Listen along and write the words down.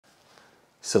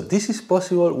So this is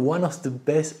possible, one of the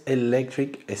best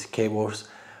electric skateboards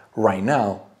right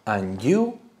now, and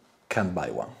you can buy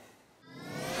one.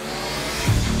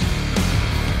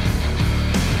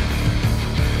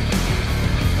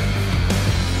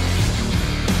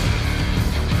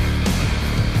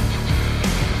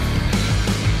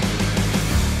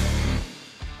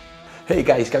 Hey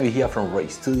guys, Gabi here from Ray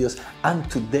Studios, and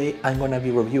today I'm gonna be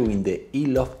reviewing the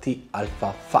Elofty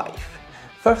Alpha 5.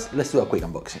 First, let's do a quick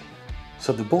unboxing.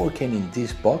 So the board came in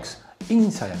this box,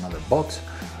 inside another box,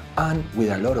 and with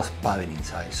a lot of padding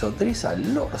inside. So there is a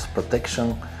lot of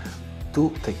protection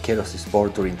to take care of this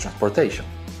board during transportation.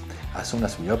 As soon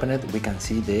as we open it, we can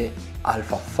see the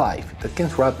Alpha 5 that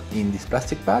comes wrapped in this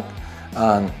plastic bag,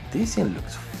 and this thing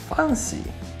looks fancy,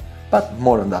 but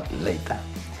more on that later.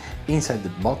 Inside the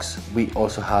box, we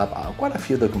also have quite a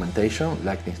few documentation,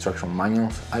 like the instruction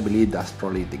manuals. I believe that's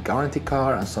probably the guarantee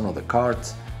card and some of the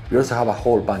cards. We also have a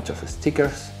whole bunch of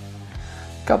stickers,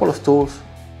 a couple of tools,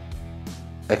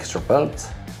 extra belts,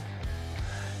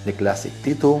 the classic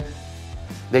T-tool,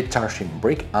 the charging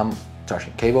brick and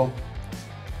charging cable,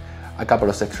 a couple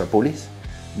of extra pulleys,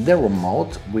 the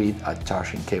remote with a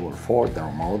charging cable for the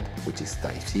remote, which is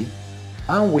Type-C,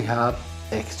 and we have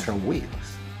extra wheels.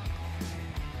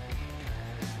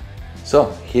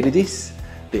 So here it is,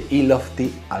 the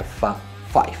Elofty Alpha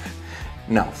 5.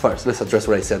 Now first, let's address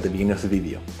what I said at the beginning of the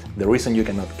video. The reason you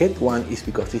cannot get one is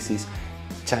because this is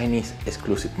Chinese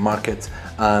exclusive market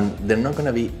and they're not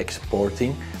gonna be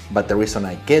exporting, but the reason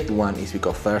I get one is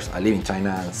because first, I live in China,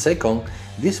 and second,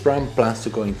 this brand plans to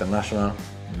go international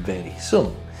very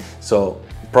soon. So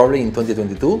probably in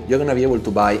 2022, you're gonna be able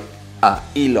to buy a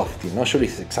Elofty. Not sure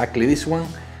it's exactly this one,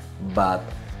 but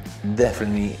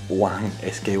definitely one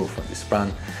skateboard from this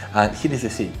brand. And here is the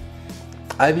thing.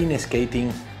 I've been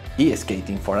skating,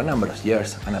 e-skating for a number of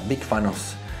years, and a big fan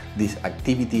of this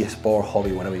activity, sport,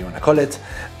 hobby, whatever you want to call it.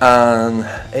 And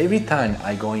every time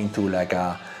I go into like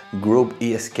a group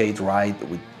e-skate ride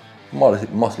with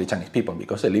mostly Chinese people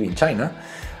because I live in China,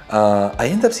 I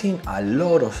end up seeing a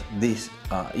lot of these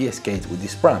e-skates with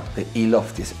this brand, the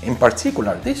Elofties. In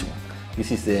particular, this one.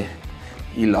 This is the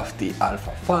Elofty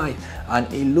Alpha 5,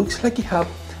 and it looks like it has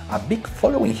a big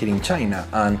following here in China,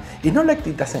 and it's not like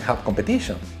it doesn't have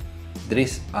competition. There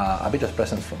is a bit of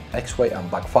presence from Exway and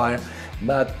Backfire,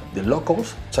 but the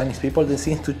locals, Chinese people, they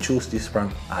seem to choose this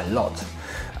brand a lot.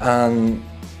 And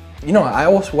you know, I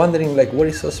was wondering like what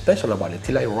is so special about it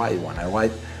till I ride one. I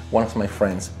ride one of my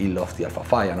friends' Elofty Alpha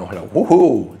 5, and I was like,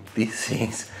 woohoo, these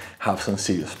things have some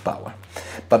serious power.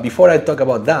 But before I talk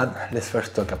about that, let's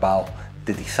first talk about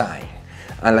the design.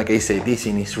 And like I said, this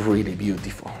thing is really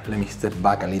beautiful. Let me step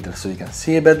back a little so you can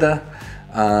see it better.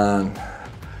 And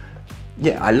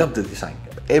yeah, I love the design,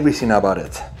 everything about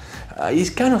it.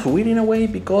 It's kind of weird in a way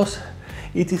because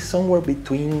it is somewhere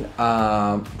between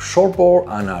a shortboard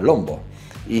and a longboard.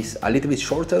 It's a little bit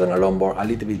shorter than a longboard, a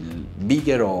little bit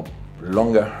bigger or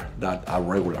longer than a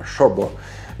regular shortboard.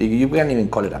 You can even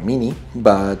call it a mini,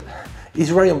 but it's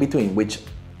right in between, which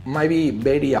might be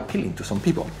very appealing to some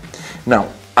people. Now,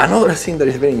 another thing that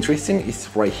is very interesting is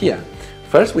right here.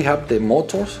 First, we have the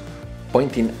motors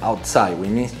pointing outside, which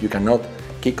means you cannot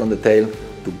kick on the tail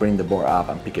to bring the board up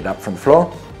and pick it up from the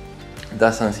floor.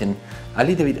 That's something a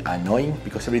little bit annoying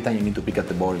because every time you need to pick up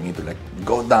the board, you need to like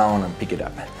go down and pick it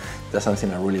up. That's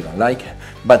something I really don't like,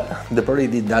 but they probably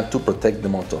did that to protect the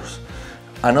motors.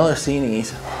 Another thing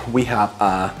is we have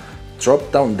a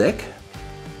drop-down deck.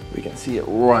 We can see it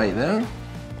right there.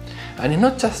 And it's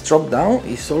not just drop down,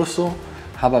 it's also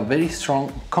have a very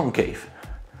strong concave.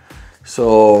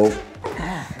 So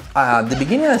at the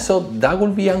beginning I thought that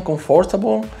would be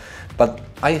uncomfortable, but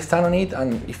I stand on it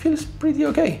and it feels pretty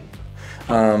okay.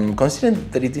 Considering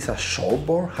that it is a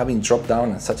shortboard, having drop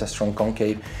down and such a strong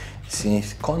concave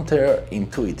seems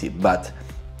counterintuitive, but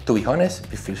to be honest,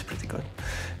 it feels pretty good.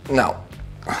 Now,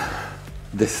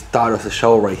 the star of the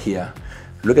show right here.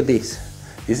 Look at this.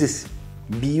 This is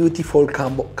beautiful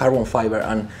carbon fiber,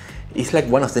 and it's like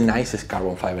one of the nicest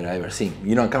carbon fiber I've ever seen.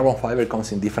 You know, carbon fiber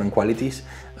comes in different qualities,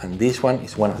 and this one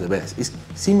is one of the best. It's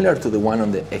similar to the one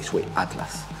on the Exway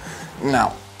Atlas.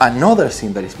 Now, another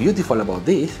thing that is beautiful about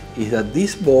this is that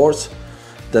these boards,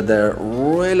 that they're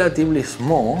relatively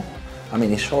small, I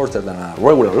mean, it's shorter than a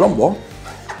regular longboard,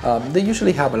 they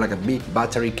usually have like a big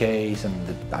battery case and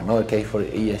another case for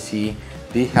ESC.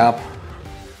 They have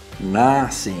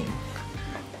nothing.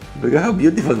 Look at how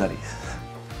beautiful that is.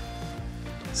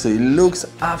 So it looks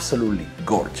absolutely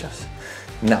gorgeous.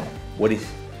 Now, what is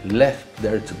left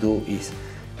there to do is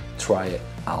try it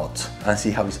out and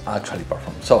see how it's actually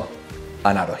performed. So,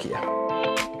 I'm out of here.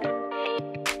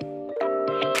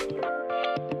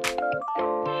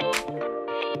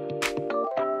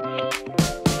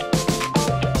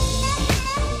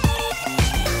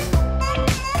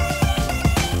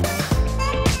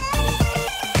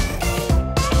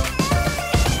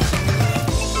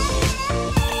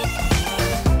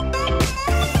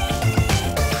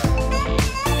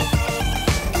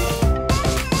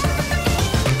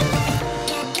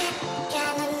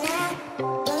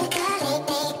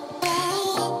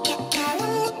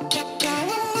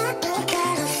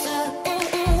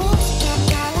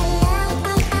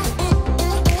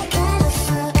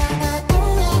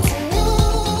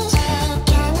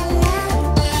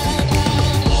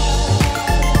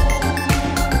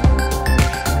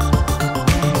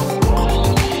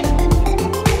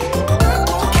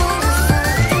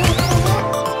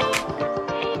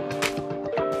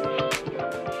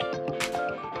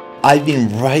 I've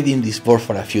been riding this board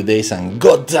for a few days and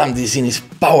goddamn, this thing is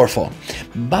powerful.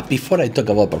 But before I talk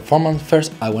about performance,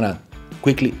 first I wanna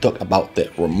quickly talk about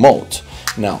the remote.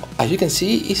 Now, as you can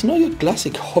see, it's not your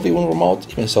classic Hobbywing remote,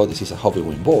 even though this is a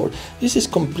Hobbywing board. This is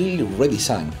completely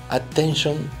redesigned.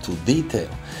 Attention to detail.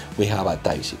 We have a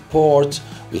Type-C port,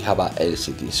 we have a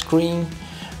LCD screen,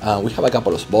 we have a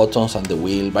couple of buttons on the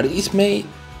wheel, but it's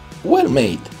well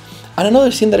made. And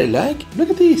another thing that I like, look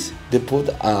at this. They put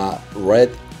a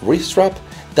red wrist strap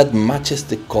that matches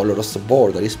the color of the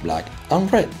board, that is black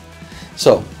and red.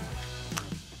 So,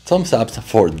 thumbs up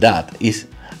for that. Is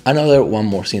one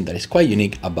more thing that is quite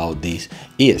unique about this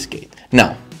eskate.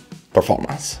 Now,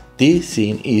 performance. This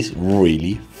thing is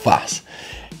really fast.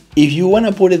 If you want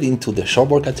to put it into the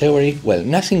shortboard category, well,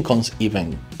 nothing comes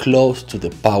even close to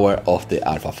the power of the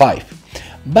Alpha 5.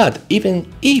 But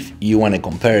even if you want to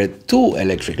compare it to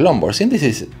electric longboards, and this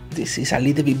is a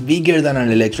little bit bigger than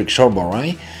an electric shortboard,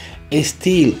 right?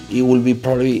 Still, it will be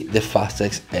probably the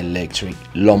fastest electric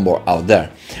longboard out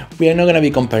there. We are not going to be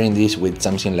comparing this with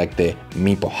something like the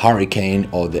Meepo Hurricane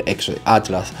or the Exway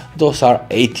Atlas. Those are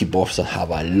 80 boards that have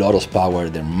a lot of power,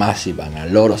 they're massive and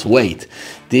a lot of weight.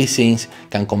 These things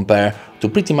can compare to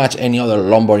pretty much any other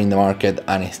longboard in the market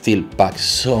and still pack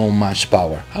so much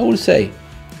power. I would say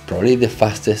probably the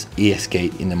fastest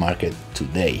eskate in the market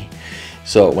today.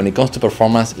 So when it comes to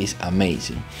performance, it's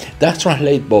amazing. That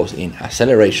translates both in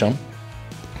acceleration,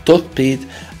 top speed,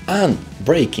 and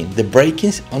braking. The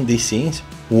brakings on these things,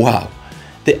 wow!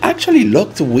 They actually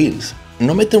lock the wheels.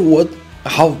 No matter what,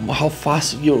 how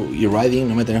fast you're riding,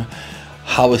 no matter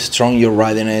how strong you're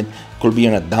riding it, could be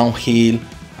on a downhill.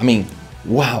 I mean,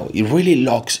 wow! It really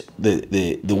locks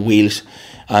the wheels,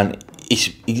 and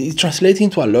it translates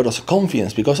into a lot of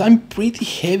confidence because I'm pretty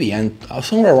heavy and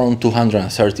somewhere around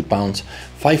 230 pounds,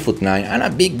 5'9", and a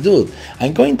big dude.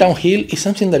 And going downhill is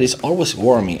something that is always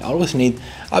worrying me. I always need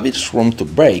a bit of room to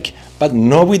brake, but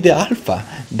not with the Alpha.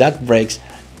 That brakes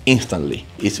instantly.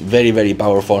 It's very, very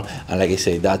powerful, and like I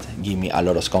say, that gives me a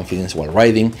lot of confidence while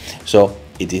riding. So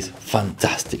it is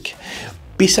fantastic.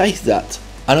 Besides that,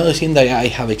 another thing that I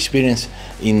have experienced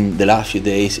in the last few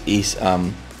days is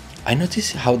I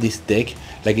noticed how this deck,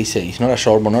 like I say, it's not a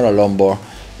shortboard, not a longboard.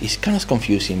 It's kind of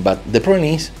confusing, but the problem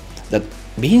is that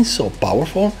being so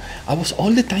powerful, I was all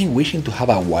the time wishing to have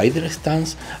a wider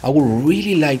stance. I would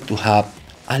really like to have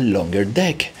a longer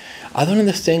deck. I don't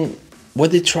understand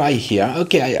what they try here.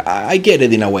 Okay, I get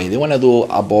it in a way. They want to do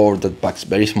a board that packs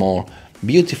very small,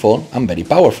 beautiful, and very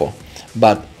powerful.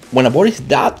 But when a board is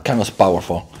that kind of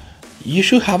powerful, you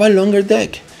should have a longer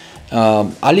deck.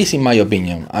 At least in my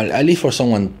opinion, at least for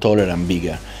someone taller and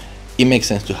bigger, it makes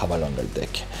sense to have a longer deck.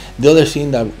 The other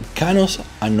thing that kind of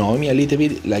annoy me a little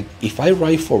bit, like if I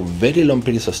ride for very long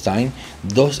periods of time,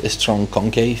 those strong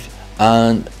concave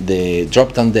and the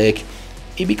drop down deck,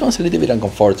 it becomes a little bit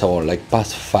uncomfortable. Like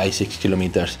past 5-6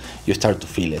 kilometers, you start to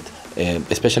feel it,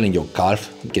 especially in your calf,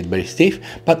 get very stiff.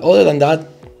 But other than that,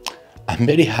 I'm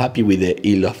very happy with the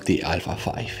Elofty Alpha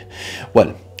 5.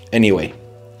 Well, anyway,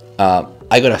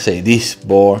 I gotta say, this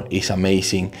board is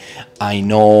amazing. I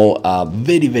know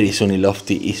very, very soon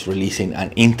Elofty is releasing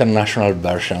an international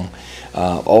version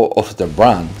of the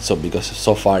brand. So because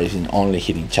so far it's only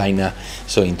here in China,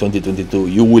 so in 2022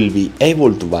 you will be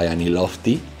able to buy an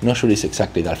Elofty. Not sure it's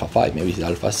exactly the Alpha 5, maybe it's the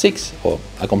Alpha 6 or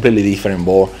a completely different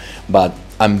board, but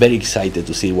I'm very excited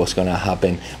to see what's gonna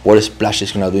happen, what Splash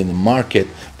is gonna do in the market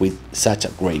with such a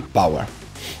great power.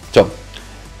 So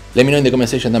let me know in the comment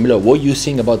section down below what you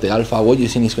think about the Alpha, what you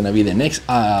think is going to be the next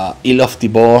Elofty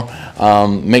board.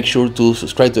 Make sure to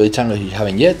subscribe to the channel if you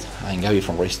haven't yet. I'm Gabby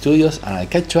from Race Studios, and I'll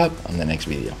catch you up on the next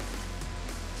video.